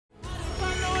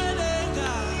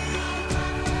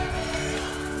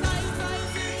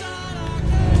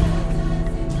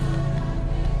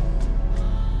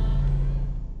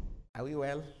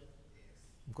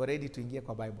Mko ready tuingie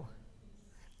kwa Bible?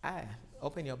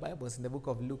 Open your Bibles in the book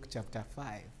of Luke chapter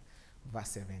 5, verse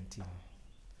 17.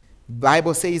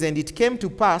 Bible says, and it came to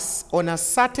pass on a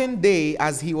certain day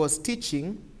as he was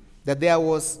teaching, that there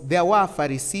were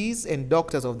Pharisees and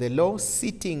doctors of the law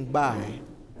sitting by,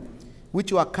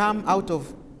 which were come out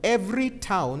of every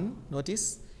town,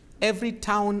 notice, every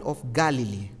town of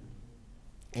Galilee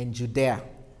and Judea,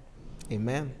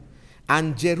 amen,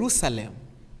 and Jerusalem,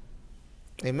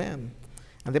 amen.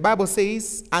 And the Bible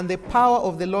says, and the power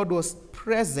of the Lord was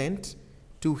present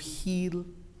to heal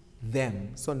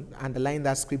them. So underline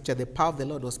that scripture, the power of the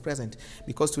Lord was present,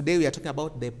 because today we are talking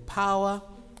about the power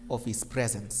of his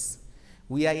presence.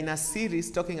 We are in a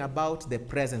series talking about the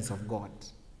presence of God.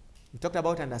 We talked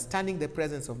about understanding the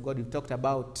presence of God. We've talked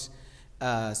about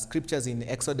scriptures in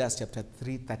Exodus chapter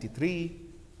 3:33,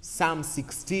 Psalm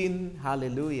 16,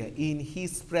 hallelujah, in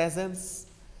his presence.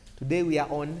 Today we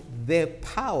are on the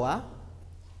power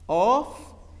of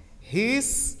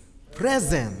his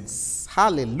presence.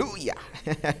 Hallelujah.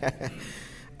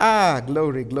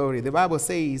 Glory, glory. The Bible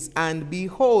says, and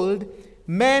behold,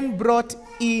 men brought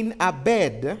in a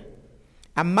bed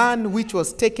a man which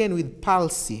was taken with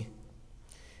palsy.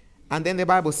 And then the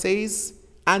Bible says,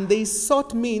 and they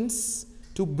sought means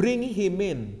to bring him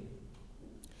in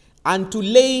and to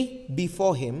lay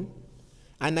before him.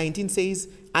 And 19 says,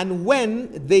 and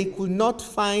when they could not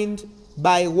find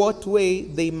by what way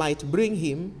they might bring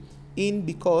him in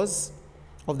because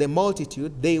of the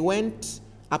multitude, they went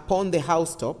upon the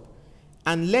housetop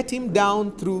and let him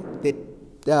down through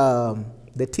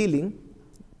the tilling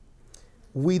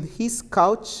with his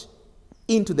couch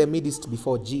into the midst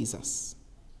before Jesus.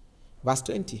 Verse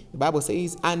 20, the Bible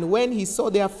says, and when he saw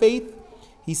their faith,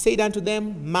 he said unto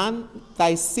them, man,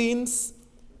 thy sins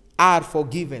are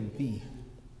forgiven thee.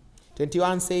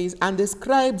 21 says, and the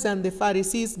scribes and the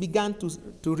Pharisees began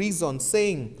to reason,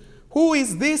 saying, who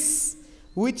is this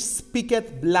which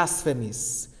speaketh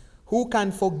blasphemies? Who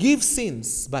can forgive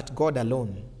sins but God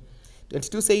alone?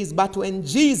 22 says, but when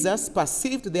Jesus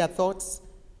perceived their thoughts,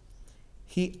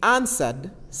 he answered,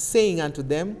 saying unto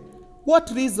them, what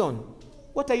reason?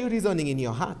 What are you reasoning in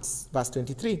your hearts? Verse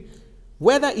 23,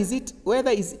 whether is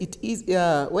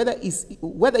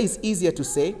easier to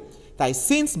say, thy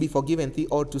sins be forgiven thee,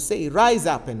 or to say, rise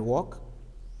up and walk?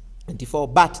 24,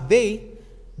 but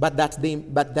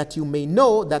that you may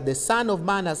know that the Son of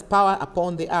Man has power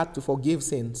upon the earth to forgive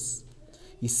sins.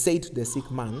 He said to the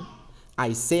sick man,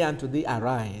 I say unto thee,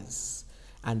 arise,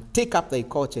 and take up thy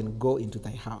couch and go into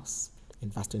thy house.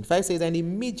 And verse 25 says, and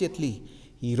immediately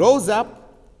he rose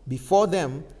up before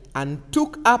them and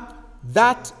took up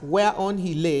that whereon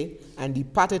he lay and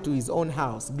departed to his own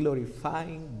house,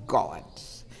 glorifying God.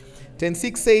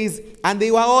 10:6 says, and they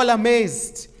were all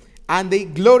amazed, and they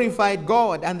glorified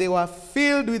God, and they were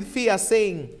filled with fear,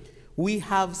 saying, we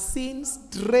have seen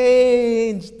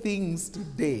strange things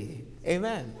today.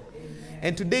 Amen.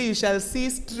 And today you shall see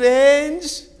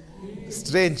strange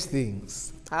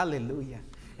things. Hallelujah.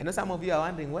 I know some of you are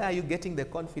wondering, where are you getting the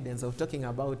confidence of talking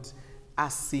about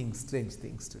us seeing strange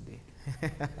things today?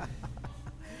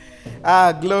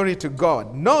 Glory to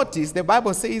God. Notice the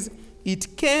Bible says,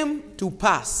 it came to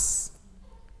pass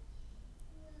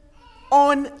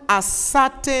on a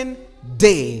certain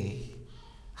day.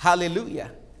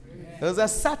 Hallelujah. Amen. There was a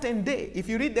certain day. If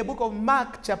you read the book of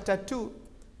Mark chapter 2,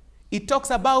 it talks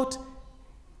about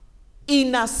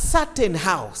in a certain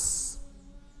house.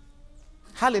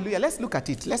 Hallelujah. Let's look at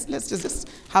it. Let's just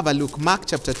have a look. Mark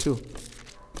chapter 2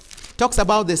 talks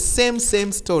about the same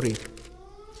story.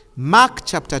 Mark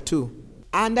chapter 2.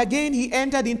 And again he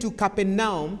entered into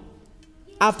Capernaum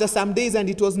after some days, and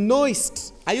it was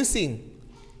noised. Are you seeing?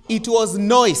 It was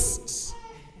noised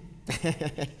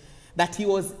that he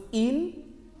was in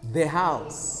the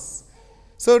house.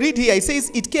 So read here. It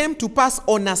says, it came to pass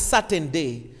on a certain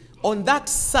day. On that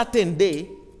certain day,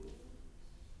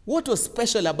 what was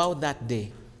special about that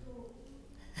day?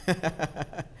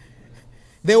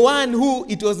 The one who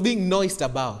it was being noised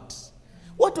about.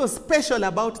 What was special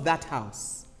about that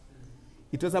house?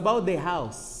 It was about the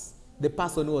house, the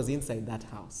person who was inside that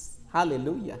house.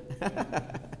 Hallelujah.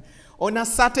 On a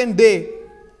certain day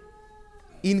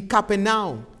in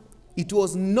Capernaum, it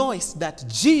was noised that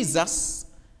Jesus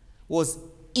was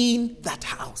in that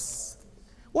house.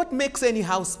 What makes any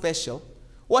house special?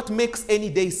 What makes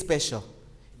any day special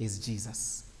is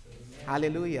Jesus. Amen.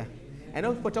 Hallelujah. Amen. I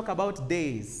know people talk about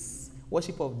days,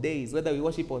 worship of days, whether we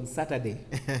worship on Saturday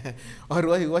or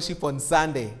we worship on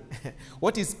Sunday.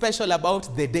 What is special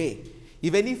about the day?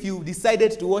 Even if you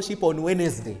decided to worship on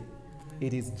Wednesday,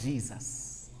 it is Jesus.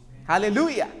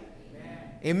 Hallelujah.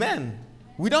 Amen. Amen.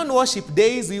 We don't worship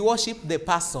days, we worship the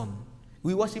person.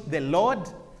 We worship the Lord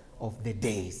of the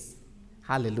days.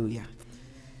 Hallelujah.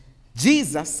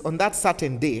 Jesus, on that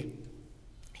certain day,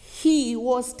 he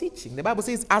was teaching. The Bible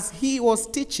says, as he was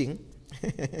teaching,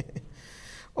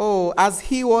 as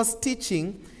he was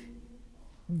teaching,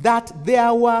 that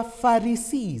there were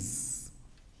Pharisees.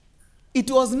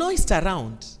 It was noised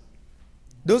around.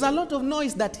 There was a lot of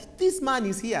noise that this man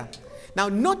is here. Now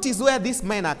notice where these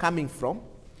men are coming from.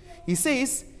 He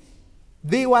says,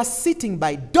 they were sitting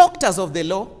by doctors of the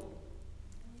law,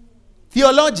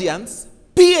 theologians,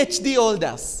 PhD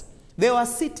holders. They were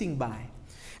sitting by.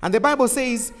 And the Bible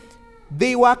says,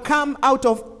 they were come out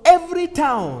of every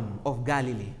town of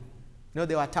Galilee.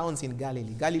 There were towns in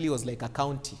Galilee. Galilee was like a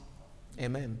county.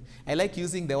 Amen. I like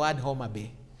using the word Homa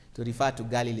Bay to refer to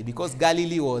Galilee because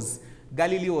Galilee was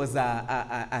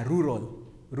a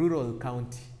rural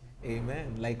county.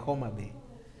 Amen. Like Homa Bay.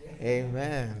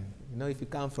 Amen. If you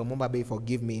come from Homa Bay,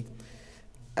 forgive me.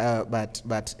 But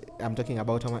I'm talking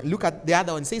about Homa. Look at the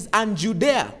other one. It says, and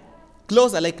Judea,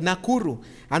 closer, like Nakuru.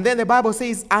 And then the Bible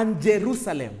says, and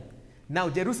Jerusalem. Now,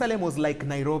 Jerusalem was like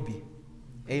Nairobi.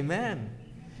 Amen.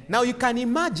 Now, you can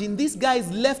imagine these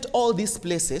guys left all these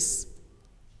places.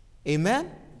 Amen.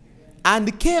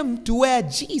 And came to where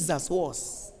Jesus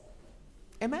was.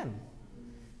 Amen.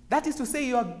 That is to say,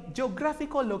 your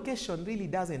geographical location really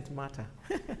doesn't matter.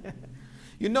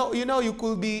 You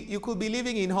could be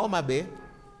living in Homa Bay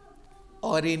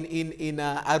or in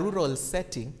a rural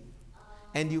setting,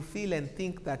 and you feel and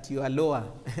think that you are lower.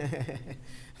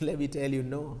 Let me tell you,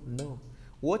 no.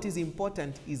 What is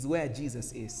important is where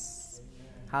Jesus is.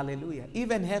 Hallelujah.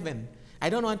 Even heaven. I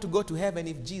don't want to go to heaven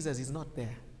if Jesus is not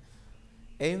there.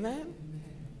 Amen.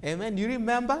 Amen. You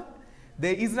remember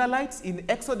the Israelites in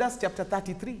Exodus chapter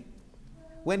 33?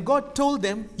 When God told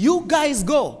them, you guys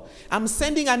go. I'm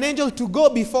sending an angel to go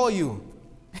before you.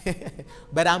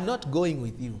 But I'm not going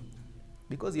with you.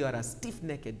 Because you are a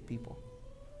stiff-necked people.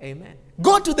 Amen.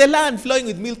 Go to the land flowing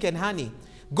with milk and honey.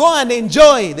 Go and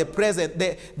enjoy the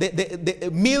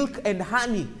milk and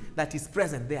honey that is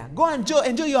present there. Go and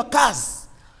enjoy your cars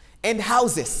and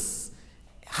houses.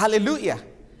 Hallelujah.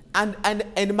 And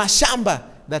mashamba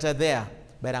that are there.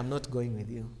 But I'm not going with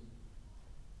you.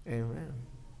 Amen.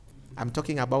 I'm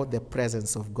talking about the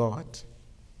presence of God.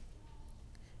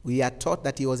 We are taught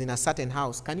that he was in a certain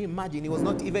house. Can you imagine? He was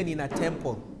not even in a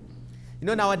temple.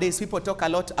 Nowadays people talk a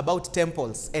lot about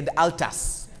temples and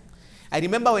altars. I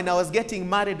remember when I was getting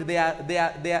married,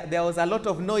 there was a lot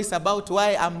of noise about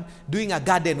why I'm doing a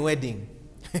garden wedding.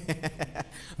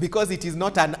 Because it is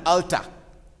not an altar.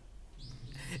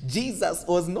 Jesus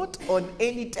was not on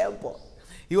any temple.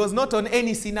 He was not on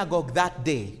any synagogue that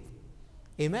day.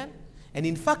 Amen? And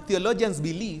in fact, theologians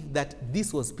believe that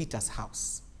this was Peter's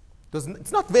house.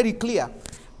 It's not very clear,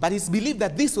 but it's believed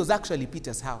that this was actually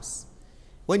Peter's house.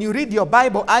 When you read your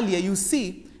Bible earlier, you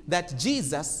see that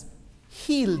Jesus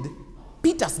healed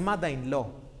Peter's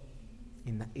mother-in-law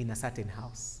in a certain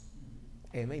house.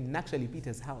 Amen. Actually,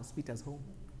 Peter's house, Peter's home.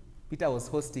 Peter was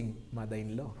hosting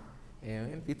mother-in-law.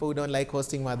 Amen. People who don't like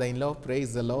hosting mother-in-law,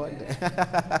 praise the Lord.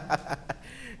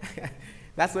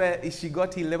 That's where she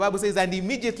got healed. The Bible says, and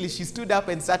immediately she stood up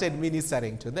and started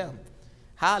ministering to them.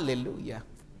 Hallelujah.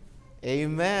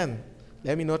 Amen.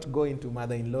 Let me not go into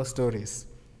mother-in-law stories.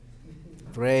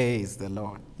 Praise the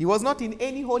Lord. He was not in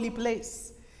any holy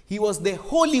place. He was the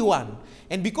Holy One.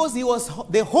 And because he was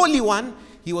the Holy One,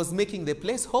 he was making the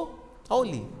place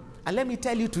holy. And let me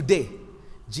tell you today,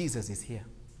 Jesus is here.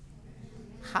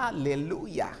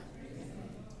 Hallelujah.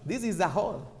 This is a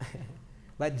hall.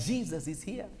 But Jesus is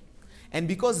here. And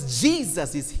because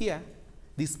Jesus is here,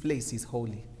 this place is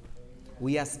holy.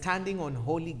 We are standing on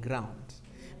holy ground.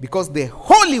 Because the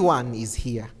Holy One is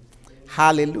here.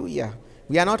 Hallelujah.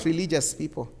 We are not religious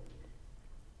people.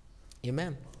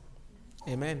 Amen.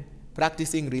 Amen.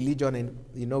 Practicing religion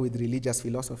and, with religious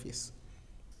philosophies.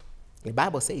 The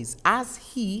Bible says, as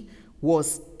he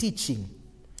was teaching,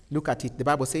 look at it. The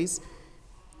Bible says,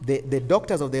 the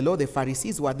doctors of the law, the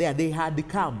Pharisees were there. They had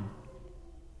come.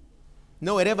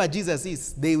 No, wherever Jesus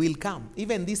is, they will come.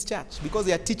 Even this church, because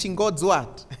they are teaching God's word.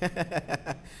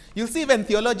 You'll see even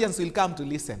theologians will come to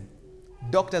listen.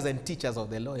 Doctors and teachers of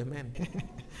the law. Amen.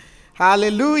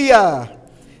 Hallelujah.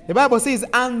 The Bible says,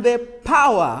 and the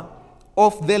power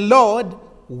of the Lord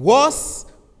was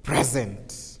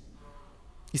present.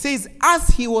 He says, as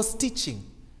he was teaching.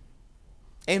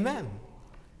 Amen.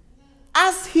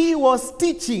 As he was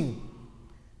teaching.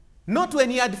 Not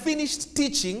when he had finished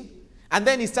teaching and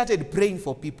then he started praying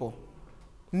for people.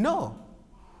 No.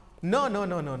 No.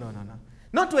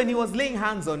 Not when he was laying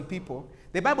hands on people.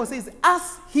 The Bible says,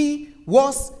 as he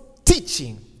was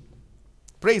teaching.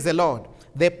 Praise the Lord.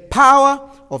 the power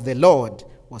of the Lord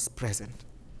was present.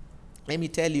 Let me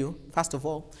tell you, first of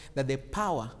all, that the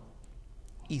power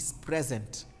is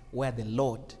present where the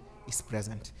Lord is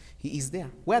present. He is there.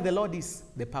 Where the Lord is,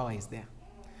 the power is there.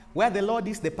 Where the Lord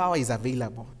is, the power is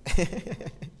available.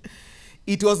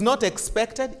 It was not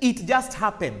expected. It just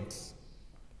happened.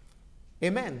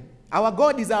 Amen. Our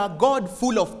God is our God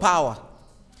full of power.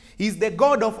 He's the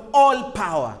God of all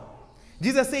power.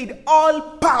 Jesus said,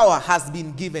 all power has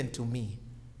been given to me.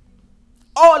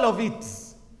 All of it.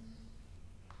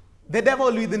 The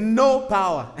devil with no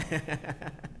power.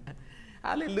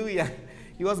 Hallelujah.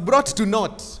 He was brought to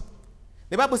naught.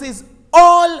 The Bible says,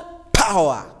 all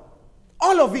power,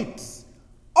 all of it,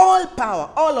 all power,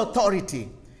 all authority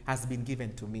has been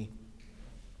given to me.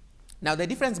 Now, the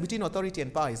difference between authority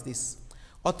and power is this.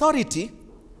 Authority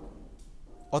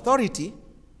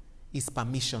is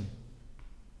permission.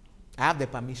 I have the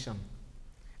permission.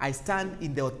 I stand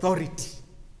in the authority.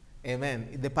 Amen.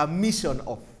 In the permission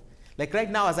of. Like right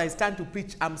now, as I stand to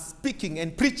preach, I'm speaking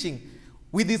and preaching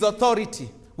with his authority,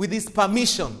 with his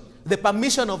permission, the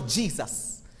permission of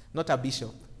Jesus, not a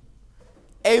bishop.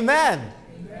 Amen.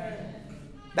 Amen.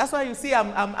 That's why you see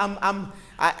I'm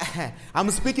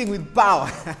speaking with power.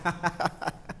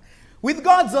 With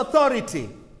God's authority.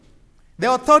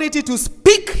 The authority to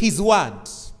speak his word.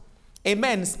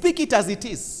 Amen. Speak it as it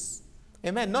is.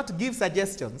 Amen. Not give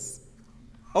suggestions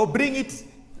or bring it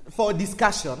for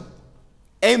discussion.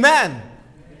 Amen. Amen.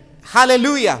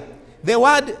 Hallelujah. The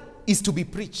word is to be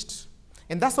preached.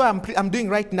 And that's what I'm doing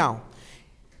right now.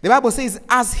 The Bible says,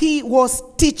 as he was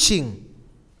teaching,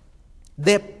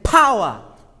 the power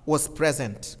was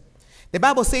present. The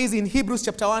Bible says in Hebrews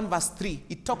chapter 1 verse 3,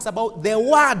 it talks about the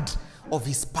word of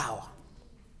his power.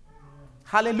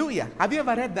 Hallelujah. Have you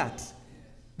ever read that?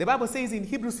 The Bible says in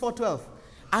Hebrews 4:12,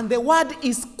 and the word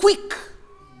is quick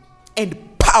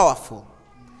and powerful.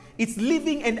 It's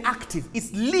living and active.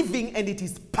 It's living and it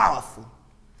is powerful.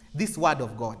 This word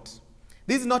of God.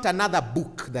 This is not another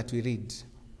book that we read.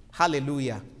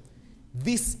 Hallelujah.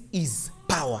 This is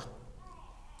power.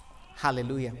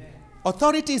 Hallelujah.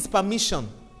 Authority is permission.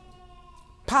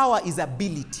 Power is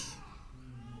ability.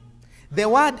 The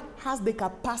word has the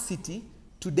capacity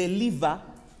to deliver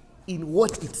in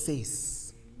what it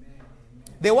says.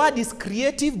 The word is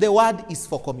creative. The word is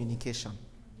for communication.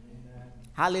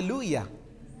 Hallelujah.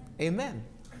 Amen.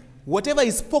 Whatever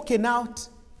is spoken out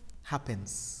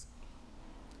happens.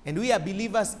 And we are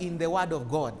believers in the word of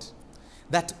God.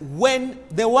 That when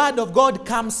the word of God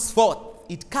comes forth,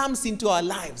 it comes into our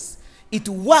lives. It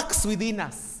works within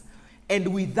us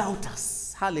and without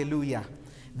us. Hallelujah.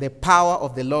 The power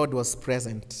of the Lord was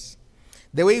present.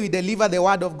 The way we deliver the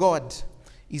word of God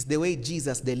is the way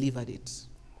Jesus delivered it.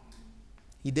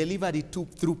 He delivered it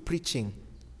through preaching.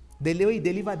 The way he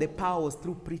delivered the power was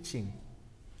through preaching.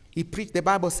 He preached, the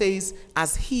Bible says,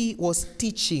 as he was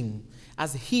teaching.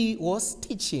 As he was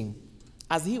teaching.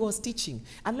 As he was teaching.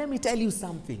 And let me tell you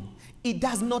something. It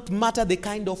does not matter the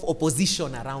kind of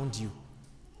opposition around you.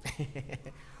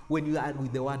 When you are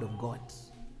with the word of God.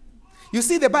 You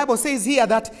see, the Bible says here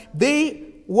that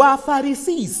they were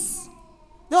Pharisees.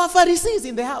 There were Pharisees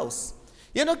in the house.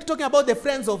 You're not talking about the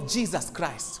friends of Jesus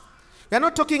Christ. We're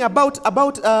not talking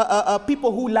about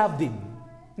people who loved him.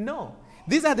 No.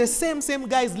 These are the same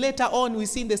guys later on we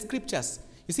see in the scriptures.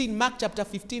 You see in Mark chapter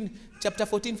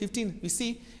 14, 15, we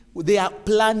see they are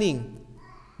planning.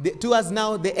 Towards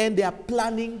now, the end, they are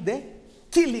planning the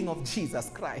killing of Jesus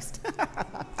Christ.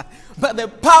 But the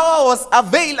power was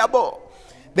available.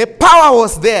 The power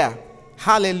was there.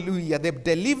 Hallelujah. The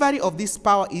delivery of this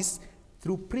power is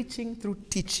through preaching, through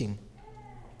teaching.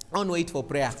 Don't wait for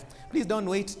prayer. Please don't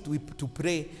wait to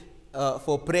pray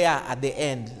for prayer at the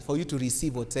end for you to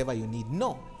receive whatever you need.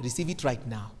 No, receive it right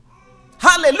now.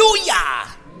 Hallelujah.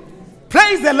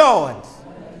 Praise the Lord.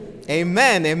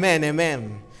 Amen, amen,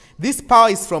 amen. This power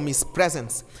is from his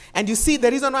presence. And you see, the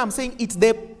reason why I'm saying it's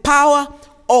the power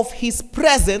of his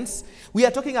presence, we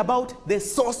are talking about the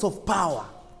source of power.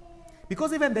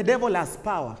 Because even the devil has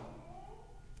power.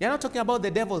 You're not talking about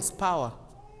the devil's power.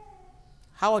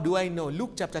 How do I know?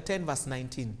 Luke chapter 10 verse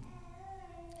 19.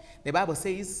 The Bible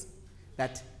says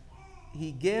that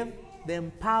he gave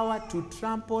them power to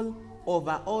trample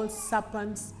over all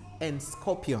serpents and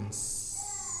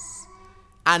scorpions,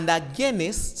 and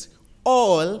against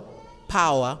all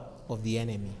power of the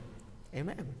enemy.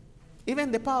 Amen.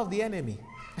 Even the power of the enemy.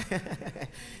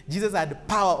 Jesus had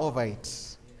power over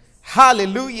it.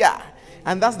 Hallelujah.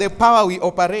 And that's the power we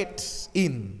operate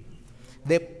in.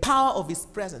 The power of his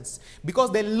presence.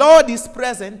 Because the Lord is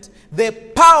present, the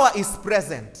power is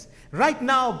present. Right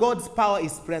now, God's power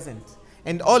is present.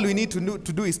 And all we need to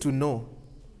do is to know.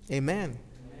 Amen.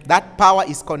 That power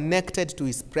is connected to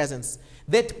his presence.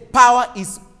 That power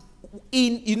is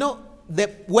in,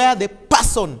 where the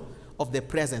person of the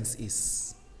presence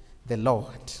is. The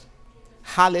Lord.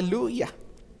 Hallelujah.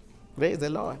 Praise the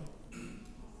Lord.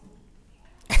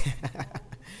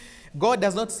 God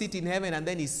does not sit in heaven and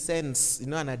then he sends,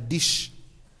 on a dish.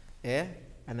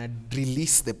 And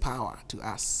release the power to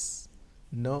us.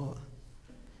 No.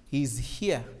 He's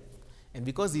here. And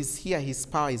because he's here, his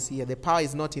power is here. The power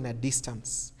is not in a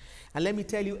distance. And let me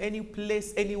tell you, any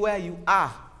place, anywhere you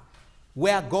are,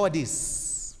 where God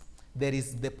is, there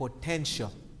is the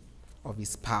potential of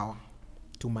his power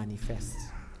to manifest.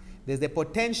 There's the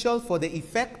potential for the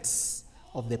effects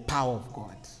of the power of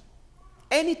God.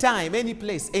 Anytime, any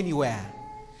place, anywhere,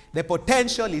 the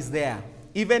potential is there.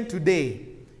 Even today,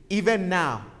 even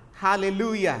now.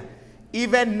 Hallelujah.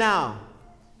 Even now,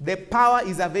 the power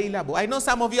is available. I know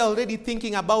some of you are already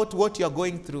thinking about what you're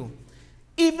going through.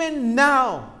 Even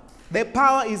now, the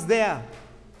power is there.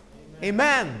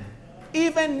 Amen.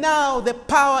 Even now, the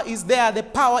power is there. The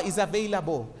power is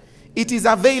available. It is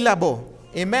available.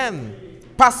 Amen.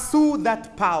 Pursue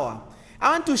that power.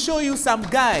 I want to show you some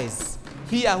guys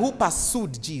here who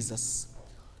pursued Jesus.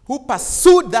 Who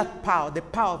pursued that power, the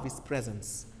power of his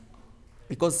presence.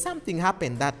 Because something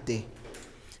happened that day.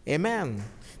 Amen.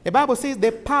 The Bible says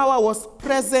the power was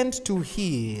present to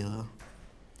heal.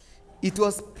 It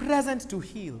was present to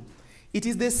heal. It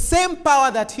is the same power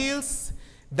that heals,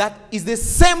 that is the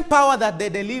same power that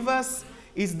delivers,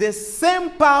 is the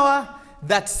same power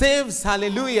that saves.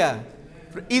 Hallelujah.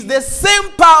 Is the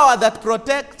same power that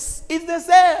protects. It's the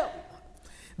same.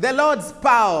 The Lord's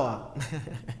power.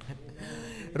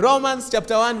 Romans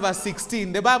chapter 1 verse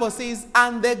 16. The Bible says,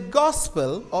 and the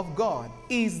gospel of God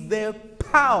is the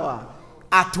power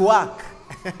at work.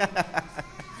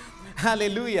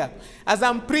 Hallelujah. As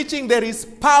I'm preaching, there is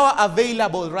power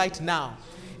available right now.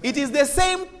 It is the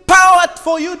same power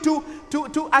for you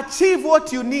to achieve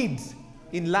what you need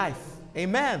in life.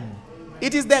 Amen.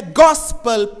 It is the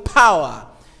gospel power.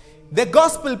 The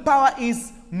gospel power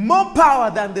is more power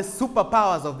than the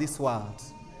superpowers of this world.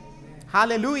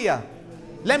 Hallelujah.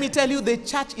 Let me tell you, the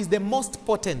church is the most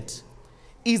potent,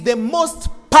 is the most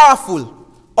powerful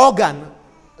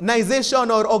organization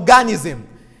or organism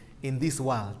in this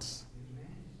world.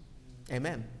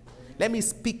 Amen. Let me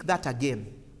speak that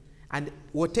again. And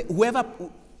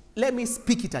let me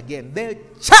speak it again. The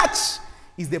church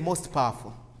is the most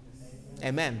powerful.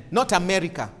 Amen. Not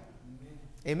America.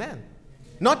 Amen.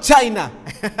 Not China.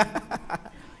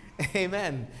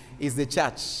 Amen. It's the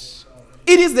church.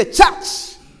 It is the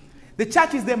church. The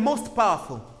church is the most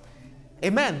powerful.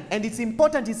 Amen. And it's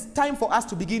important, it's time for us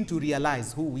to begin to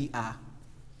realize who we are.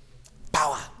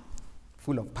 Power.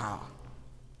 Full of power.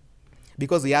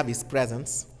 Because we have his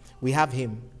presence, we have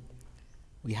him,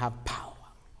 we have power.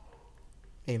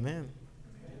 Amen.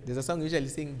 There's a song we usually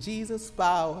sing, Jesus'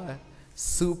 power,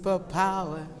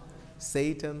 superpower,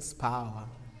 Satan's power,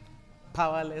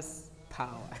 powerless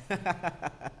power.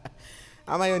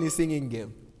 Am I on the singing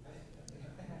game?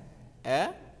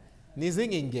 The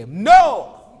singing game?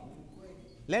 No!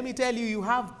 Let me tell you, you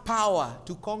have power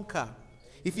to conquer.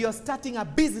 If you're starting a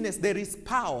business, there is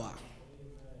power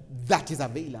that is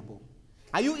available.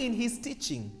 Are you in his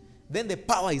teaching? Then the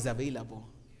power is available.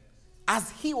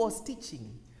 As he was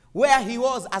teaching, where he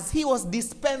was, as he was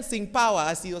dispensing power,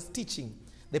 as he was teaching,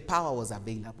 the power was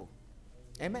available.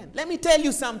 Amen. Let me tell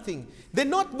you something. The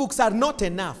notebooks are not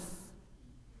enough.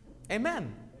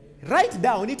 Amen. Write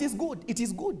down. It is good. It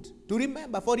is good to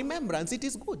remember. For remembrance, it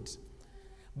is good.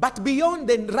 But beyond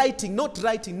the writing, not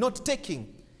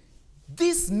taking,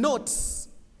 these notes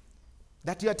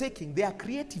that you are taking, they are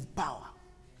creative power.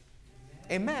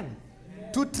 Amen.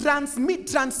 To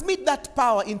transmit that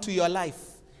power into your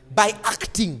life by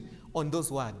acting on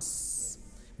those words.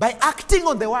 By acting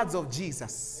on the words of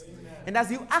Jesus. Amen. And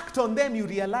as you act on them, you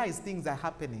realize things are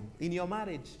happening. In your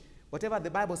marriage, whatever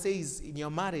the Bible says in your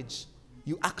marriage,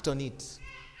 you act on it.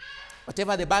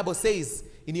 Whatever the Bible says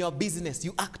in your business,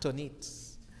 you act on it.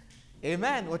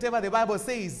 Amen. Whatever the Bible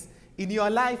says in your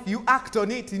life, you act on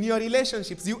it. In your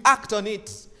relationships, you act on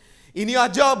it. In your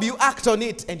job, you act on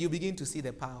it, and you begin to see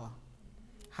the power.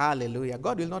 Hallelujah.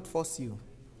 God will not force you.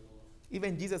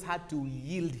 Even Jesus had to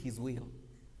yield his will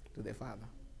to the Father.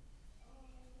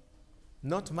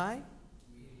 Not mine.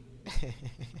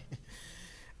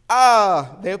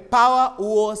 The power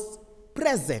was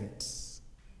present,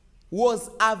 was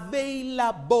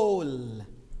available.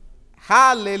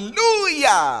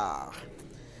 Hallelujah.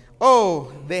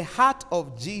 Oh, the heart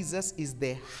of Jesus is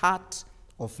the heart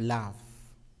of love.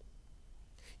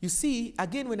 You see,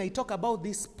 again, when I talk about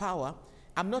this power,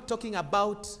 I'm not talking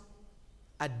about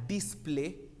a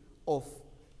display of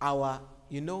our,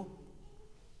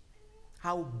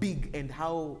 how big and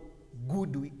how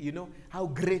good we, how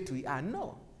great we are.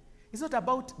 No. It's not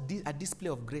about a display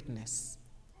of greatness.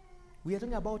 We are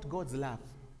talking about God's love.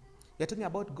 We are talking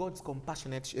about God's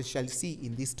compassion, as you shall see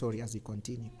in this story as we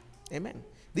continue. Amen.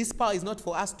 This power is not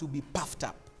for us to be puffed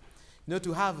up,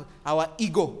 to have our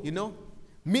ego,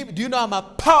 Me, do you know I'm a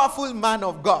powerful man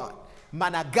of God?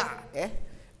 Man of God.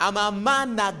 I'm a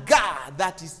man of God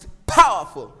that is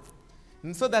powerful.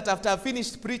 And so that after I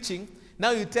finished preaching,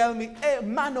 now you tell me, hey,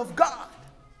 man of God,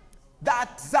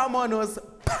 that someone was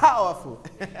powerful.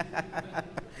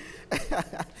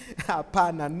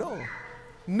 Apana, no.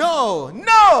 No.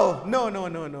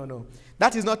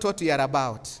 That is not what we are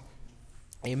about.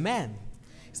 Amen.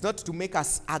 It's not to make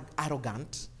us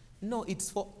arrogant. No,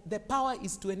 the power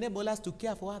is to enable us to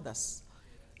care for others.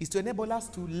 It's to enable us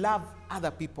to love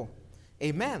other people.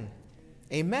 Amen.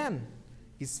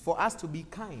 It's for us to be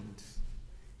kind.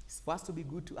 It's for us to be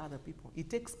good to other people. It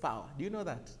takes power. Do you know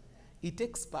that? It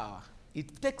takes power.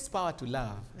 It takes power to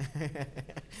love.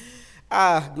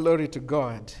 Glory to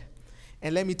God.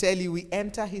 And let me tell you, we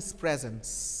enter his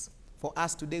presence. For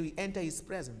us today, we enter his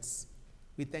presence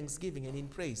with thanksgiving and in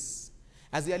praise.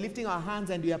 As we are lifting our hands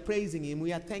and we are praising him,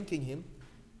 we are thanking him,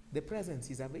 the presence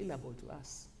is available to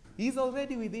us. He is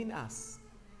already within us.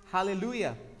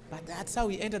 Hallelujah. But that's how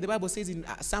we enter. The Bible says in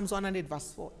Psalms 100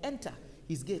 verse 4, enter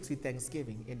his gates with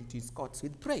thanksgiving and his courts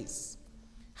with praise.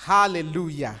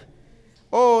 Hallelujah.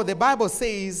 Oh, the Bible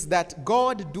says that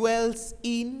God dwells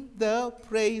in the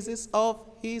praises of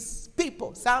his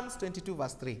people. Psalms 22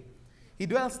 verse 3. He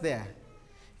dwells there.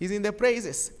 He's in the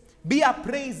praises. Be a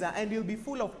praiser and you'll be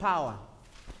full of power.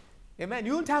 Amen.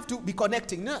 You won't have to be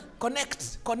connecting. No,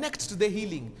 connect to the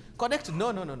healing.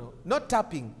 No. Not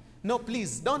tapping. No,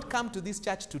 please, don't come to this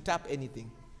church to tap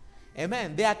anything.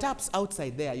 Amen. There are taps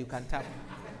outside there. You can tap.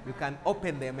 You can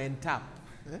open them and tap.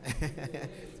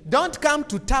 Don't come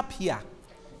to tap here.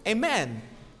 Amen.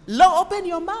 Lord, open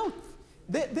your mouth.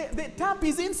 The tap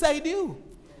is inside you.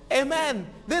 Amen.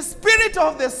 The Spirit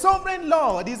of the Sovereign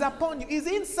Lord is upon you. Is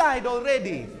inside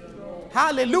already.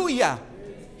 Hallelujah.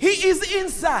 He is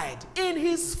inside in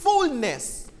his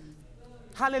fullness.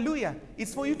 Hallelujah.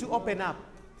 It's for you to open up.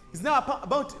 It's now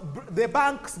about the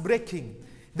banks breaking,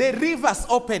 the rivers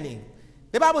opening.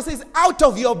 The Bible says, out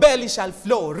of your belly shall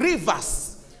flow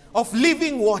rivers of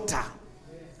living water.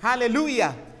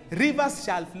 Hallelujah. Rivers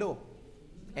shall flow.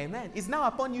 Amen. It's now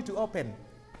upon you to open.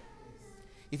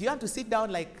 If you want to sit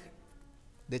down like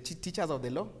the teachers of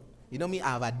the law, you know me,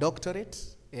 I have a doctorate,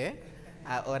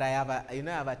 or I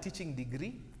have a teaching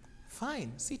degree.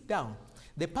 Fine, sit down.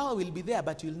 The power will be there,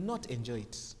 but you will not enjoy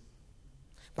it.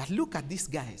 But look at these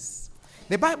guys.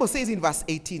 The Bible says in verse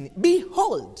 18,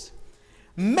 behold,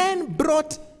 men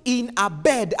brought in a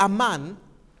bed a man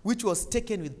which was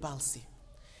taken with palsy.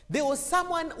 There was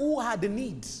someone who had a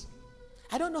need.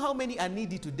 I don't know how many are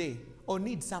needy today or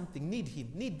need something, need him,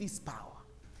 need this power.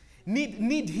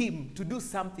 Need him to do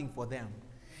something for them.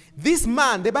 This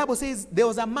man, the Bible says, there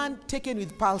was a man taken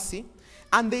with palsy,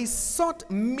 and they sought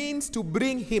means to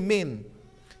bring him in,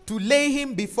 to lay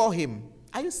him before him.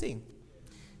 Are you seeing?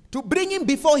 To bring him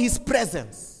before his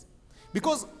presence.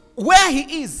 Because where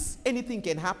he is, anything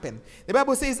can happen. The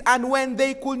Bible says, and when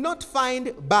they could not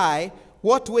find by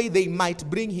what way they might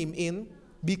bring him in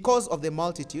because of the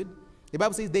multitude, the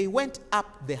Bible says they went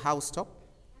up the housetop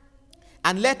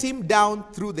and let him down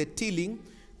through the tiling,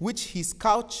 which his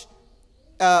couch,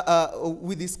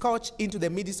 with his couch into the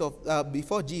midst of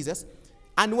before Jesus.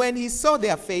 And when he saw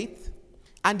their faith,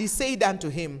 and he said unto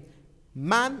him,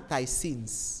 man, thy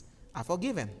sins are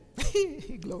forgiven.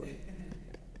 Glory.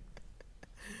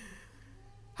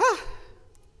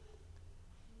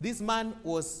 This man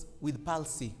was with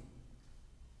palsy.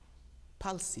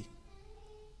 Palsy.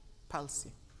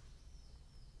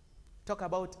 Talk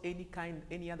about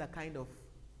any other kind of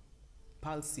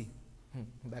palsy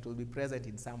that will be present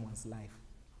in someone's life.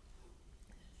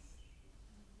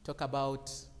 Talk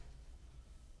about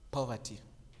poverty.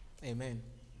 Amen.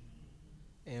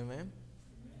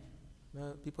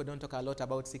 No, people don't talk a lot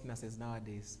about sicknesses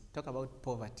nowadays. Talk about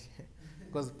poverty.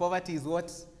 Because poverty is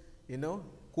what,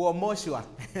 kuomoshwa.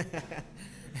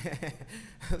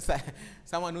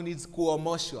 Someone who needs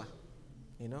kuomoshwa.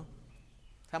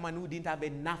 Someone who didn't have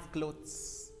enough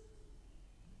clothes.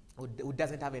 Who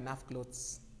doesn't have enough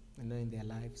clothes, in their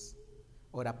lives.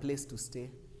 Or a place to stay.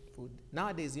 Food.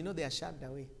 Nowadays, they are shunned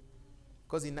away.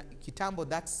 Because in Kitambo,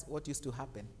 that's what used to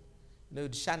happen.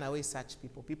 You'd shun away such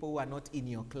people who are not in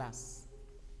your class.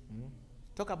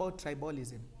 Talk about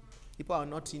tribalism. People are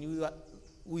not in you,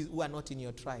 who are not in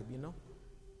your tribe,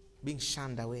 being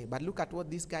shunned away. But look at what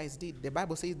these guys did. The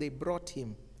Bible says they brought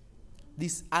him,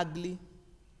 this ugly,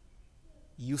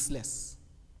 useless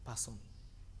person.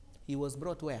 He was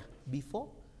brought where? Before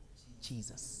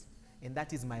Jesus. And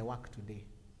that is my work today.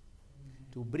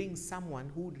 To bring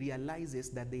someone who realizes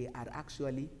that they are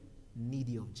actually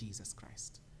needy of Jesus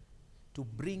Christ. To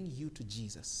bring you to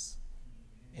Jesus.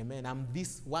 Amen. I'm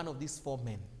one of these 4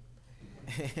 men.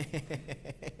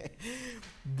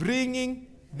 Bringing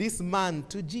this man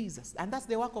to Jesus. And that's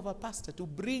the work of a pastor, to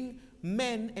bring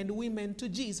men and women to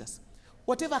Jesus.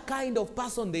 Whatever kind of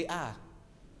person they are.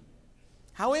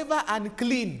 However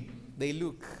unclean they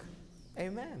look.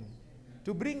 Amen.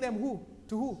 To bring them who?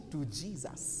 To who? To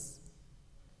Jesus.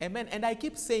 Amen. And I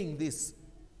keep saying this.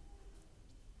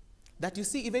 That you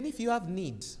see, even if you have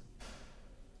need,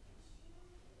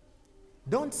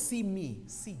 don't see me,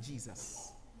 see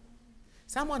Jesus.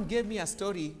 Someone gave me a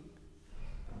story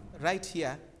right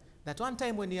here that one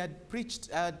time when he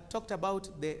had talked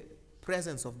about the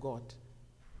presence of God,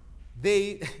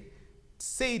 they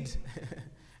said,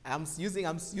 I'm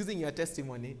using your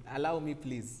testimony, allow me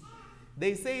please.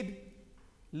 They said,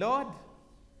 Lord,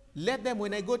 let them,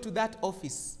 when I go to that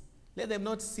office, let them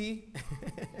not see,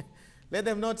 let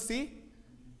them not see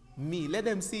me, let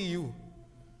them see you.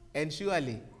 And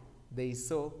surely they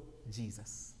saw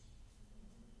Jesus.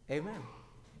 Amen.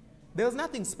 There was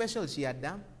nothing special she had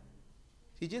done.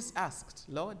 She just asked,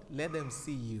 Lord, let them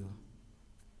see you.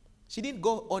 She didn't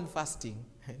go on fasting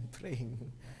and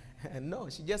praying. No,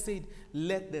 she just said,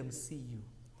 let them see you.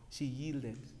 She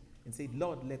yielded and said,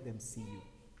 Lord, let them see you.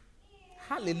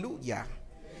 Hallelujah.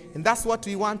 And that's what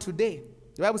we want today.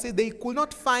 The Bible says they could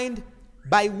not find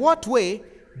by what way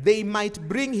they might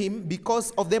bring him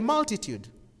because of the multitude.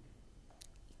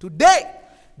 Today,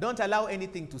 don't allow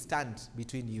anything to stand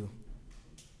between you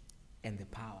and the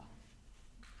power.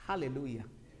 Hallelujah.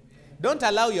 Don't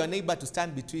allow your neighbor to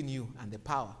stand between you and the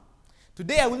power.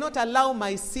 Today, I will not allow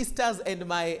my sisters and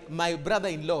my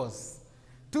brother-in-laws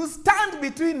to stand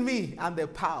between me and the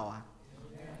power.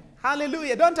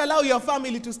 Hallelujah. Don't allow your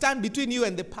family to stand between you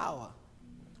and the power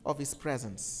of his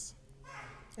presence.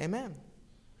 Amen.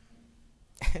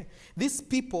 These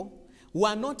people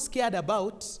were not scared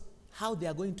about how they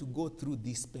are going to go through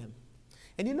this spell.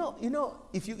 And you know,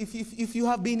 if you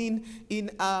have been in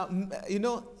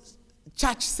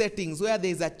church settings where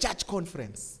there is a church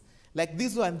conference, like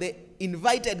this one, the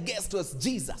invited guest was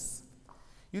Jesus.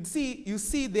 You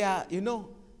see there,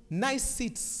 nice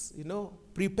seats,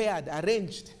 prepared,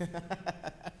 arranged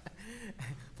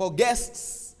for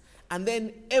guests, and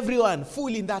then everyone full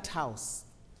in that house.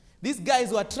 These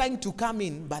guys were trying to come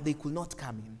in, but they could not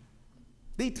come in.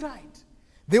 They tried.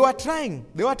 They were trying.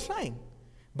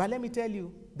 But let me tell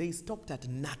you, they stopped at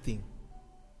nothing.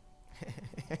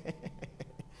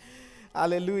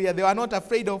 Hallelujah. They were not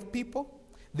afraid of people.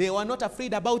 They were not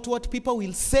afraid about what people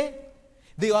will say.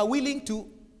 They were willing to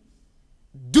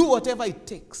do whatever it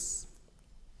takes.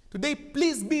 Today,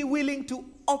 please be willing to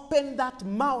open that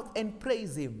mouth and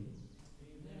praise him.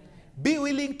 Amen. Be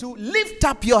willing to lift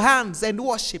up your hands and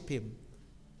worship him.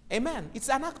 Amen. It's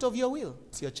an act of your will.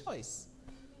 It's your choice.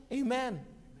 Amen.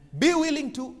 Be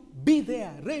willing to be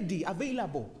there, ready,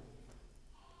 available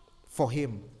for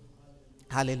him.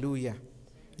 Hallelujah.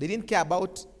 They didn't care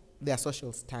about their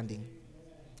social standing.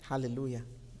 Hallelujah.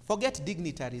 Forget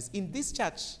dignitaries. In this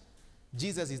church,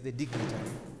 Jesus is the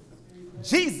dignitary.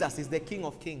 Jesus is the King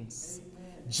of Kings.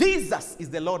 Jesus is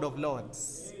the Lord of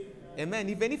Lords. Amen.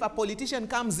 Even if a politician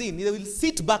comes in, they will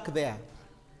sit back there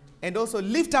and also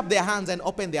lift up their hands and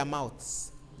open their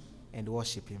mouths and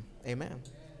worship him. Amen.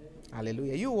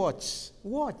 Hallelujah. You watch. They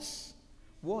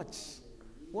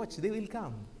will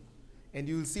come and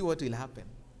you will see what will happen.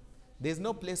 There's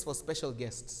no place for special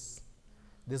guests.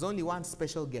 There's only one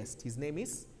special guest. His name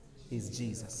is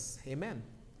Jesus. Amen.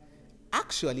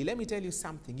 Actually, let me tell you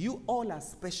something. You all are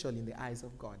special in the eyes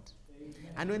of God.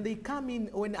 Amen. And when they come in,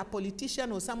 when a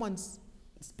politician or someone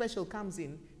special comes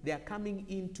in, they are coming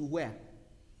into where?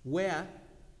 Where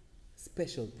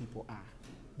special people are.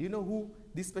 Do you know who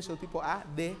these special people are?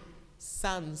 The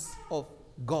sons of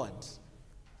God.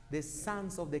 The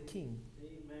sons of the King.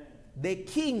 Amen. The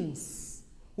kings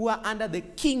who are under the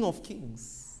King of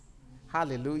Kings.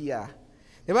 Hallelujah.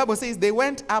 The Bible says they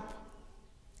went up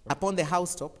upon the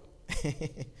housetop.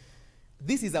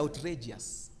 This is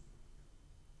outrageous.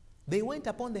 They went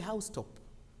upon the housetop.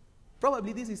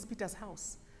 Probably this is Peter's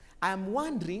house. I am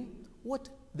wondering what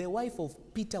the wife of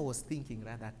Peter was thinking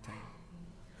at that time.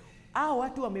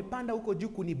 Watu wamepanda huko juu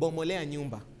kunibomolea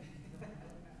nyumba.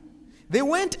 They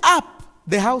went up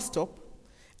the housetop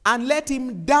and let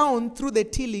him down through the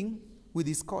tiling with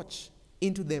his coach.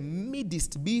 into the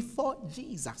midst before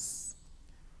Jesus.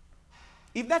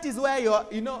 If that is where you're,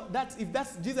 if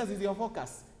that's Jesus is your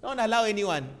focus, don't allow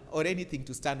anyone or anything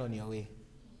to stand on your way.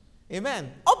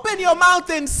 Amen. Open your mouth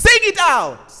and sing it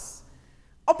out.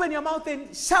 Open your mouth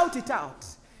and shout it out.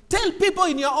 Tell people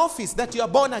in your office that you are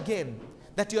born again,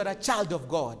 that you are a child of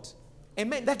God.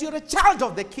 Amen. That you're a child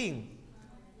of the King.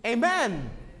 Amen.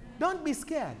 Don't be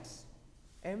scared.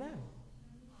 Amen.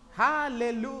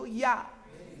 Hallelujah.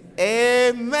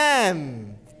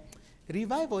 Amen.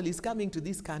 Revival is coming to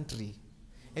this country,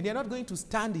 and you're not going to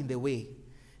stand in the way.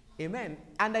 Amen.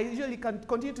 And I usually can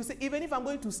continue to say, even if I'm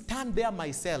going to stand there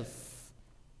myself,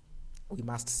 we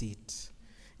must see it.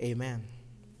 Amen.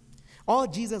 All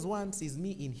Jesus wants is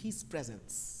me in his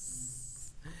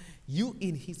presence. You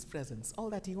in his presence. All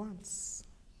that he wants.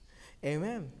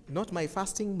 Amen. Not my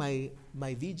fasting, my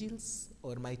vigils,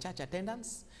 or my church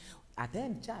attendance.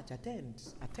 Attend church,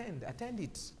 attend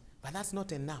it. But that's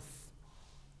not enough.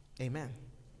 Amen.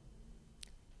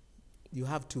 You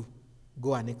have to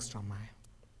go an extra mile.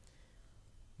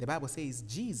 The Bible says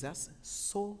Jesus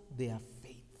saw their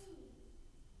faith.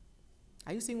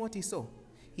 Are you seeing what he saw?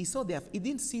 He saw he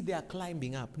didn't see their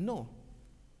climbing up. No.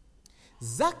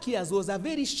 Zacchaeus was a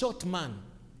very short man.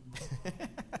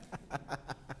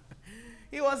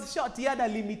 He was short. He had a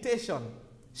limitation.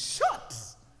 Short.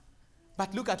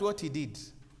 But look at what he did.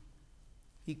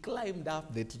 He climbed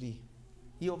up the tree.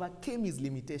 He overcame his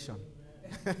limitation.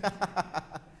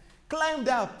 Climbed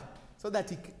up so that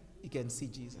he can see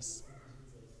Jesus.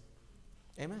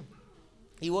 Amen.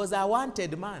 He was a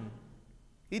wanted man.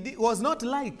 He was not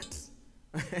liked.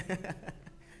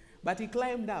 But he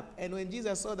climbed up. And when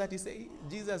Jesus saw that,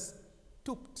 Jesus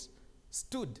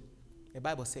stood, the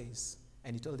Bible says,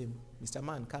 and he told him, Mr.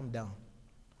 Man, come down.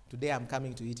 Today I'm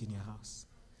coming to eat in your house.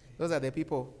 Those are the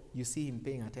people you see him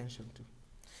paying attention to.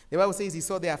 The Bible says he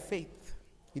saw their faith.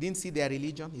 He didn't see their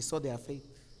religion. He saw their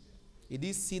faith. He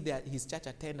didn't see his church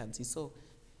attendance. He saw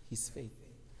his faith.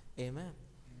 Amen.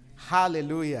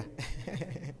 Hallelujah.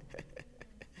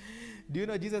 Do you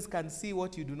know Jesus can see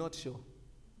what you do not show?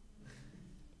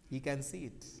 He can see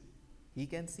it. He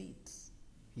can see it.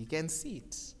 He can see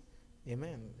it.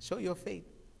 Amen. Show your faith.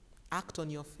 Act on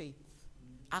your faith.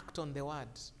 Act on the word.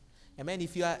 Amen.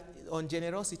 If you are on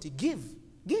generosity, give.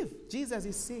 Give. Jesus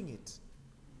is seeing it.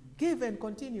 Give and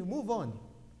continue. Move on.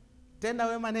 Tenda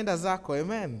wema nenda zako.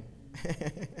 Amen.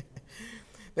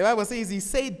 The Bible says, he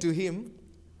said to him,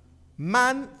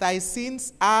 man, thy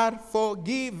sins are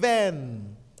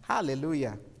forgiven.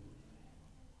 Hallelujah.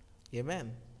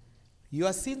 Amen.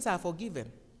 Your sins are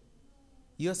forgiven.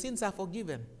 Your sins are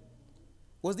forgiven.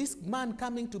 Was this man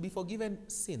coming to be forgiven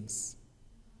sins?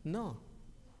 No.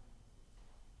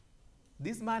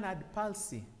 This man had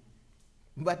palsy.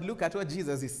 But look at what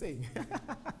Jesus is saying.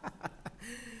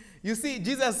 You see,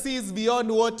 Jesus sees beyond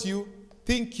what you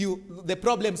think the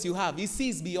problems you have. He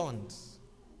sees beyond.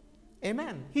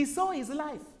 Amen. He saw his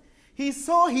life. He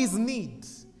saw his need.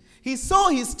 He saw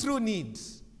his true need.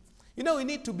 You know, we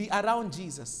need to be around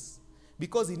Jesus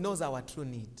because he knows our true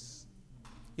needs.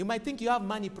 You might think you have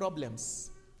money problems.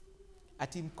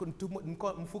 Ati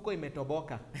mfuko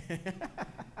imetoboka.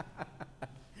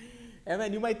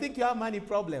 Amen. You might think you have money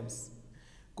problems.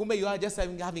 Kumbe you are just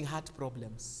having heart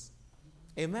problems.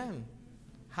 Amen.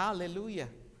 Hallelujah.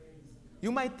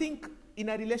 You might think in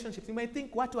a relationship, you might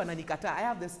think watu wananikata. I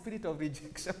have the spirit of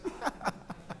rejection.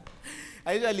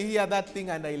 I usually hear that thing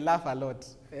and I laugh a lot.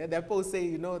 The people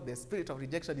say, the spirit of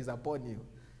rejection is upon you.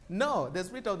 No, the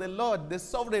spirit of the Lord, the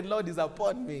sovereign Lord is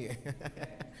upon me.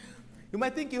 You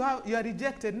might think you are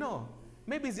rejected. No.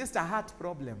 Maybe it's just a heart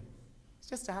problem. It's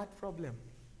just a heart problem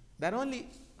that only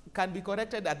can be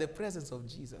corrected at the presence of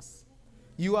Jesus.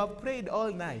 You have prayed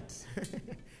all night.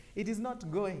 It is not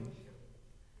going.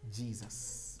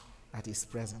 Jesus at his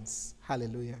presence.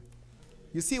 Hallelujah.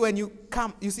 You see, when you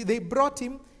come, they brought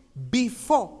him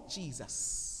before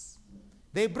Jesus.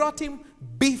 They brought him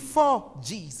before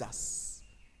Jesus.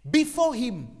 Before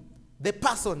him, the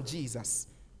person Jesus.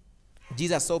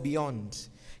 Jesus saw beyond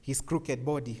his crooked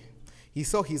body. He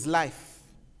saw his life.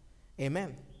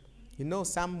 Amen.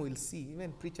 Some will see,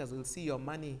 even preachers will see your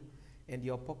money and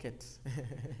your pocket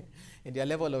and your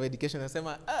level of education. And say,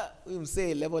 we will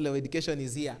say level of education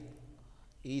is here.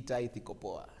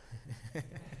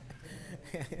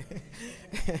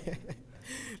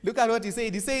 Look at what he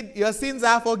said. He said, your sins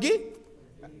are forgiven.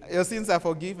 Your sins are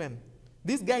forgiven.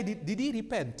 This guy, did he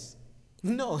repent?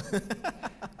 No.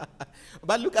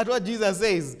 But look at what Jesus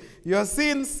says. Your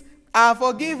sins are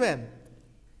forgiven.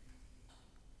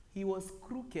 He was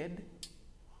crooked,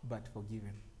 but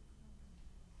forgiven.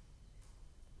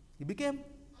 He became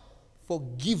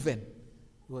forgiven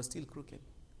He was still crooked.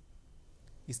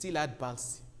 He still had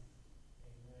palsy.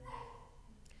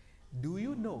 Do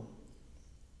you know?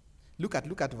 Look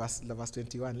at verse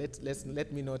 21.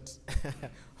 Let me not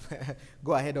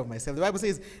go ahead of myself. The Bible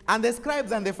says, and the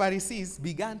scribes and the Pharisees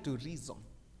began to reason.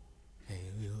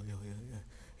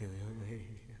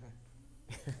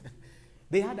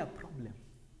 They had a problem.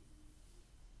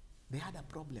 They had a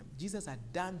problem. Jesus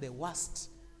had done the worst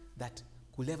that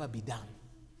could ever be done.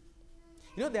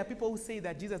 You know, there are people who say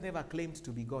that Jesus never claimed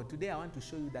to be God. Today I want to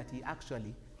show you that he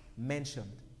actually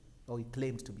mentioned or he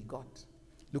claimed to be God.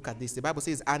 Look at this. The Bible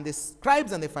says, and the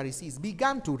scribes and the Pharisees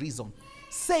began to reason,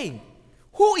 saying,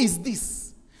 who is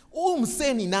this? Who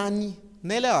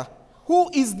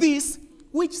is this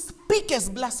which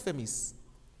speaketh blasphemies?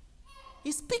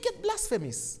 He speaketh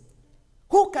blasphemies.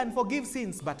 Who can forgive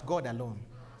sins but God alone?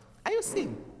 Are you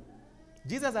seeing?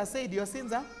 Jesus has said your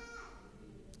sins are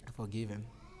forgiven.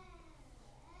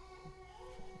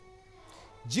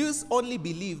 Jews only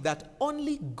believe that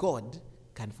only God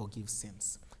can forgive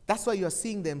sins. That's why you are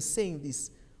seeing them saying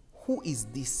this. Who is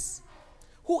this?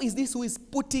 Who is this who is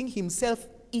putting himself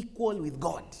equal with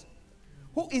God?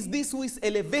 Who is this who is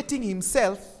elevating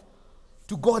himself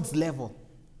to God's level?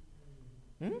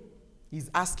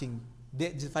 He's asking, the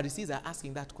Pharisees are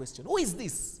asking that question. Who is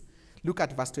this? Look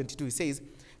at verse 22. He says,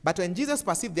 but when Jesus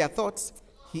perceived their thoughts,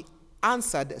 he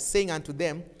answered, saying unto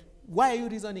them, why are you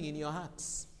reasoning in your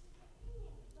hearts?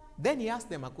 Then he asked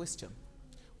them a question.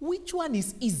 Which one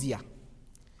is easier?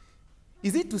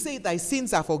 Is it to say thy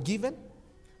sins are forgiven?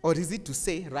 Or is it to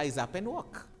say, rise up and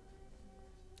walk?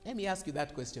 Let me ask you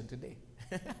that question today.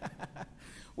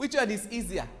 Which one is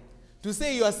easier? To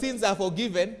say your sins are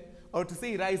forgiven or to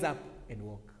say rise up and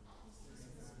walk?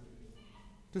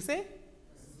 To say?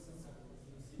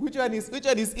 Which one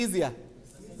is easier?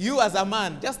 You as a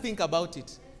man, just think about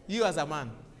it. You as a man.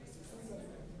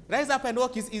 Rise up and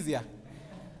walk is easier.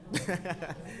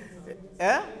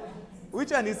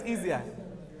 Which one is easier?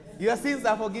 Your sins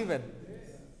are forgiven.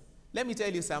 Let me tell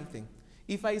you something.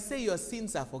 If I say your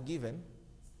sins are forgiven,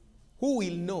 who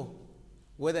will know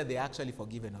whether they are actually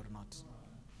forgiven or not?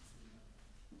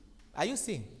 Are you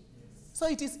seeing? So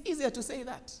it is easier to say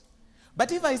that. But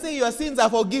if I say your sins are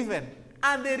forgiven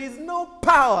and there is no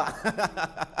power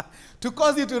to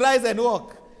cause you to rise and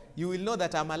walk, you will know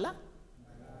that I'm a liar.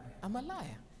 I'm a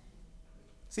liar.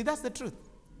 See, that's the truth.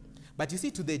 But you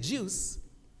see, to the Jews,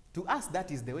 to us,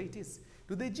 that is the way it is.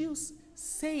 To the Jews,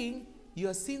 saying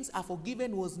your sins are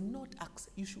forgiven was not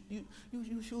you should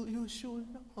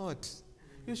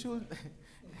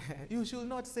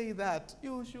not say that.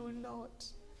 You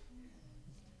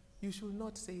should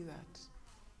not say that.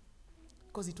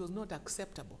 Because it was not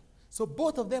acceptable. So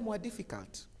both of them were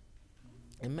difficult.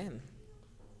 Amen.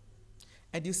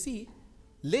 And you see,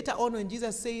 later on when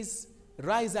Jesus says,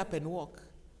 rise up and walk,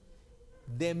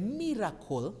 the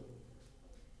miracle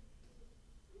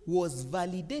was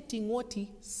validating what he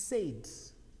said.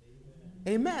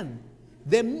 Amen.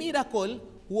 The miracle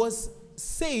was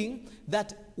saying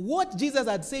that what Jesus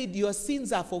had said, your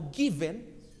sins are forgiven,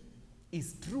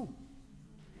 is true.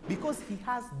 Because he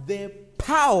has the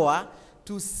power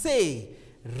to say,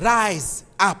 rise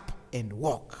up and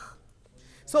walk.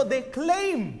 So they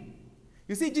claim,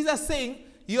 you see Jesus saying,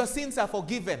 your sins are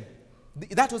forgiven.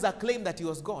 That was a claim that he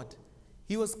was God.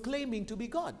 He was claiming to be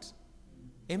God.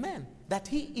 Amen. That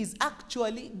he is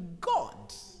actually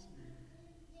God.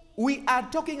 We are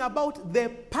talking about the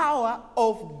power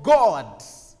of God.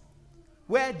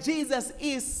 Where Jesus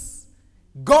is,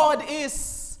 God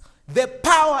is, the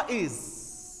power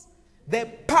is. The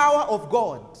power of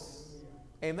God.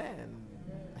 Amen.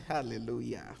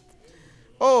 Hallelujah.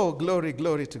 Oh, glory,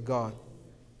 glory to God.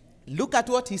 Look at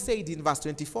what he said in verse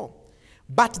 24.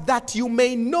 But that you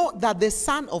may know that the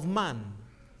Son of Man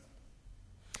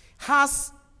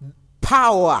has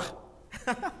power.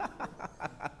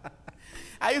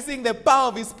 Are you seeing the power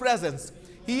of his presence?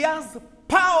 He has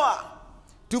power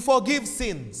to forgive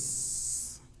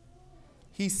sins.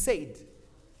 He said,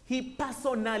 he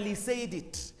personally said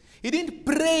it. He didn't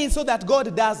pray so that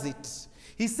God does it.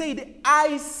 He said,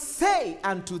 I say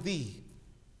unto thee,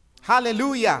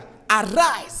 hallelujah,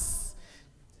 arise,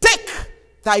 take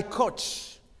thy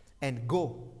couch, and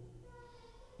go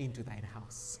into thine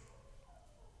house.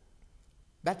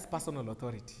 That's personal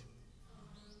authority.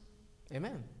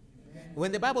 Amen.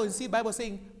 When the Bible, you see Bible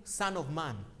saying, Son of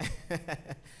Man,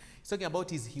 it's talking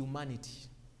about his humanity.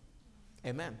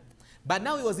 Amen. But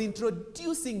now he was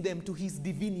introducing them to his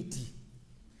divinity,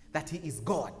 that he is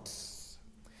God.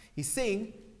 He's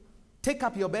saying, take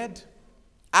up your bed.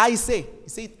 I say. He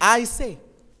said, I say.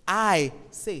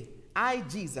 I,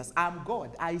 Jesus, I'm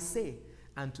God. I say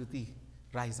unto thee,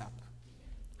 rise up.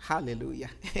 Hallelujah.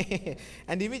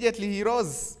 And immediately he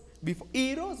rose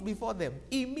before them.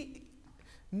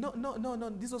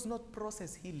 No. This was not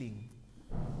process healing.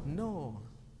 No.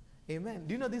 Amen.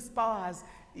 Do you know this power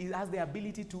has the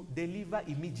ability to deliver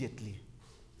immediately?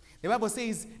 The Bible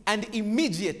says, and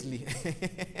immediately.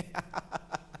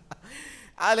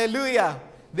 Hallelujah.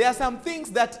 There are some things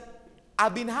that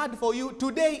have been hard for you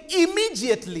today,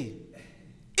 immediately.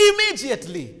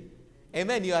 Immediately.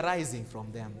 Amen. You are rising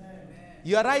from them.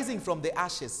 You are rising from the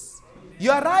ashes. You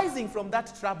are rising from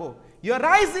that trouble. You are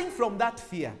rising from that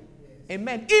fear.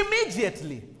 Amen.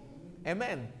 Immediately.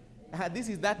 Amen. This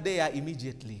is that day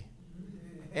immediately.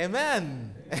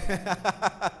 Amen.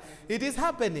 It is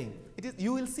happening. It is.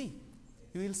 You will see.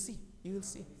 You will see. You will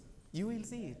see. You will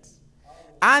see it.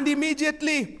 And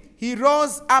immediately he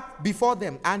rose up before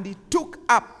them, and he took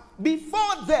up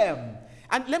before them.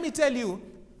 And let me tell you,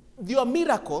 your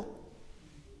miracle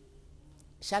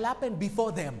shall happen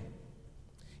before them.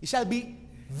 It shall be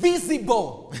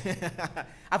visible.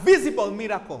 A visible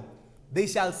miracle. They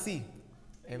shall see.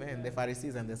 Amen. The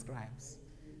Pharisees and the scribes.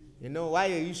 You know,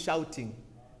 why are you shouting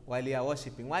while you are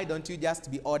worshiping? Why don't you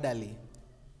just be orderly?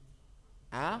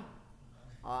 Huh?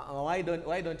 Why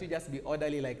don't you just be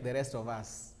orderly like the rest of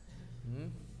us?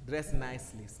 Dress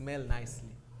nicely, smell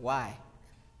nicely. Why?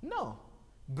 No.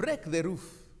 Break the roof.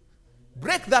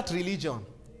 Break that religion.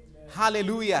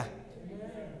 Hallelujah.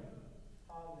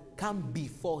 Come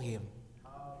before him.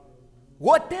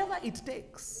 Whatever it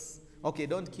takes. Okay,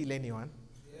 don't kill anyone.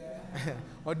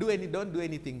 Or don't do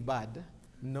anything bad.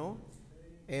 No.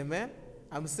 Amen.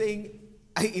 I'm saying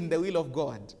in the will of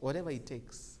God, whatever it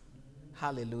takes.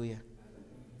 Hallelujah.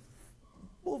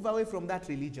 Move away from that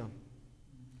religion.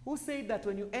 Who said that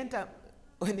when you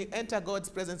enter God's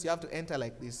presence, you have to enter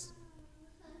like this?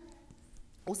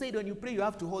 Who said when you pray, you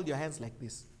have to hold your hands like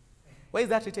this? Where is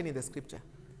that written in the scripture?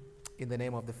 In the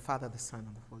name of the Father, the Son,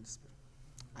 and the Holy Spirit.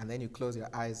 And then you close your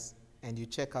eyes and you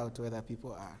check out whether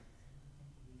people are.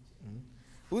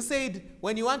 Who said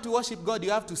when you want to worship God, you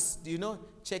have to,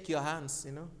 check your hands,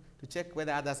 to check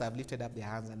whether others have lifted up their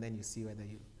hands, and then you see whether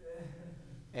you.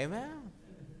 Amen.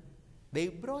 They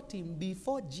brought him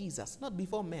before Jesus, not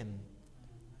before men.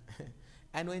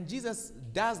 And when Jesus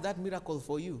does that miracle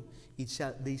for you,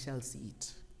 they shall see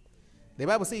it. The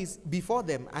Bible says before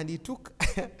them, and he took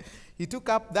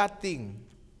up that thing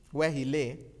where he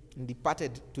lay and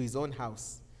departed to his own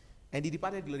house. And he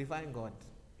departed glorifying God.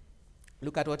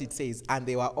 Look at what it says. And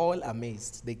they were all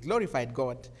amazed. They glorified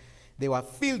God. They were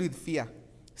filled with fear,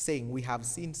 saying, we have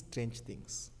seen strange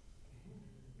things.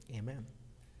 Amen.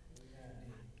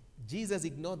 Jesus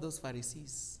ignored those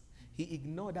Pharisees. He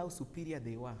ignored how superior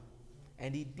they were.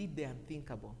 And he did the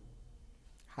unthinkable.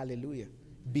 Hallelujah.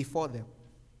 Before them.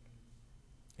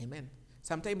 Amen.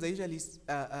 Sometimes I usually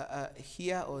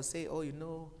hear or say,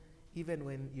 even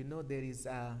when, there is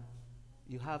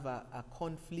you have a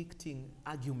conflicting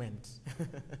argument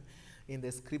in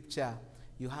the scripture,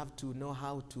 you have to know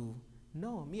how to,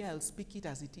 I'll speak it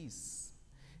as it is.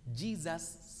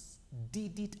 Jesus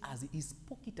did it he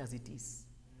spoke it as it is.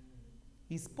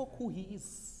 He spoke who he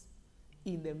is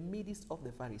in the midst of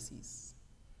the Pharisees.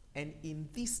 And in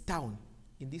this town,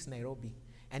 in this Nairobi,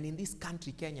 and in this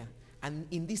country, Kenya, and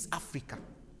in this Africa.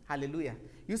 Hallelujah.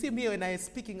 You see me when I'm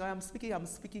speaking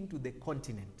to the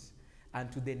continent and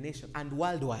to the nation and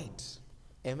worldwide.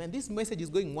 Amen. This message is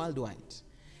going worldwide.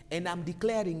 And I'm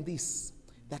declaring this,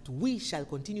 that we shall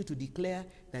continue to declare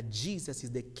that Jesus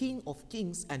is the King of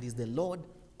kings and is the Lord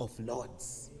of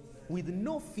lords. With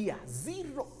no fear.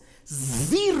 Zero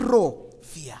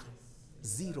fear.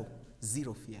 Zero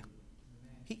fear.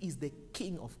 He is the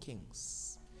King of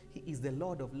kings. He is the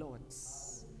Lord of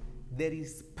lords. There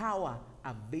is power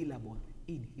available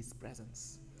in his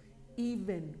presence.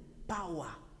 Even power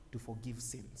to forgive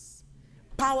sins.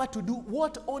 Power to do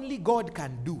what only God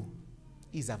can do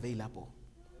is available.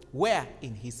 Where?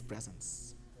 In his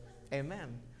presence.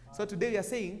 Amen. So today we are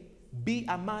saying, be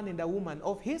a man and a woman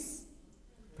of his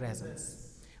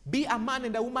presence. Be a man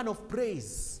and a woman of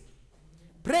praise.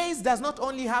 Praise does not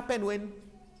only happen when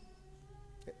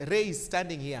Ray is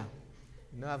standing here.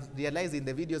 I've realized in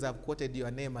the videos I've quoted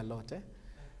your name a lot.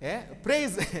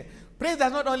 Praise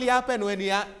does not only happen when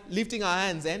we are lifting our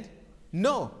hands and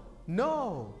no.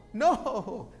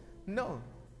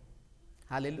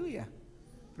 Hallelujah.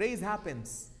 Praise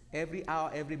happens every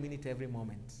hour, every minute, every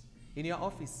moment. In your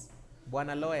office,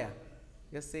 Bwana lawyer,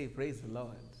 just say, praise the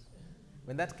Lord.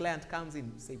 When that client comes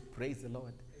in, say, praise the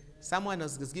Lord. Someone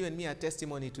has given me a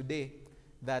testimony today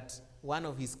that one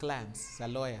of his clients, a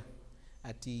lawyer,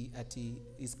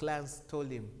 his clients told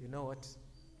him, you know what?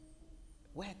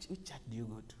 Which church do you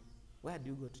go to? Where do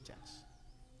you go to church?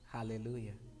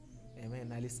 Hallelujah.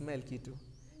 Amen. I'll smell kitu.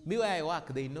 Me where I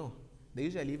work, they know. They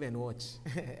usually even watch.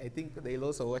 I think they'll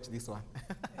also watch this one.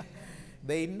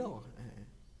 They know.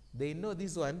 They know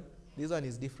this one. This one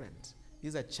is different.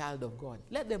 He's a child of God.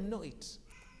 Let them know it.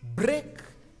 Break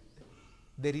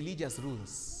the religious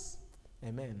rules.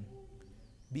 Amen.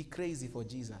 Be crazy for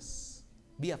Jesus.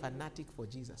 Be a fanatic for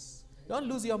Jesus. Don't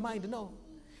lose your mind, no.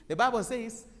 The Bible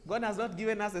says, God has not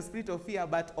given us a spirit of fear,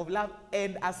 but of love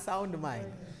and a sound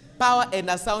mind. Power and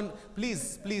a sound.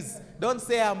 Please, please, don't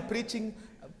say I'm preaching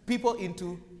people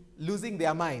into losing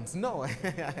their minds. No.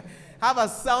 Have a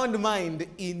sound mind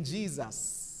in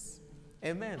Jesus.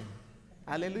 Amen.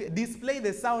 Hallelujah. Display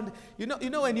the sound. You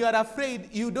know when you are afraid,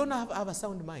 you don't have a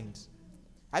sound mind.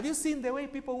 Have you seen the way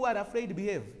people who are afraid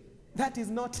behave? That is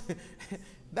not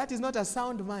that is not a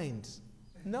sound mind.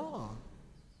 No.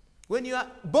 When you are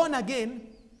born again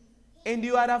and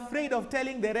you are afraid of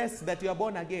telling the rest that you are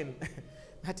born again,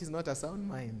 that is not a sound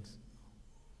mind.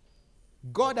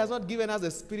 God has not given us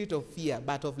a spirit of fear,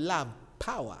 but of love,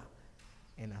 power,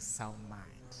 and a sound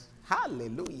mind.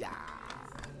 Hallelujah.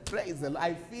 Praise the Lord.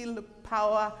 I feel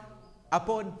power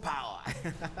upon power.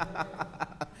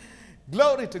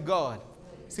 Glory to God.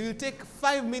 So we'll take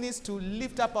 5 minutes to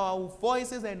lift up our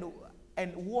voices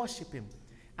and worship Him.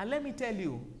 And let me tell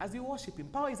you, as you worship Him,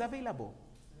 power is available.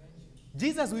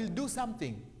 Jesus will do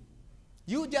something.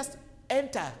 You just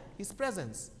enter His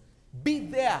presence. Be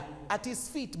there at His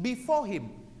feet before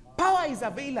Him. Power is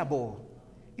available.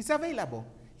 It's available.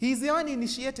 He's the one who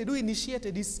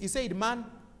initiated this. He said, man,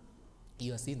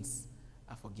 your sins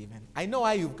are forgiven. I know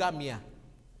why you've come here.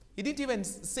 He didn't even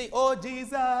say, oh,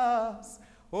 Jesus.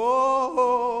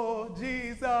 Oh,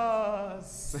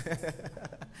 Jesus.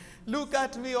 Look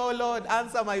at me, oh Lord,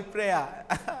 answer my prayer.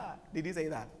 Did he say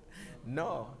that?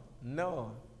 No,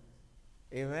 no.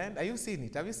 Amen. Are you seeing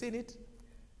it? Have you seen it?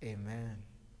 Amen.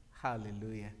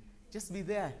 Hallelujah. Just be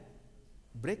there.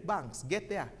 Break banks. Get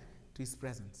there to His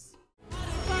presence.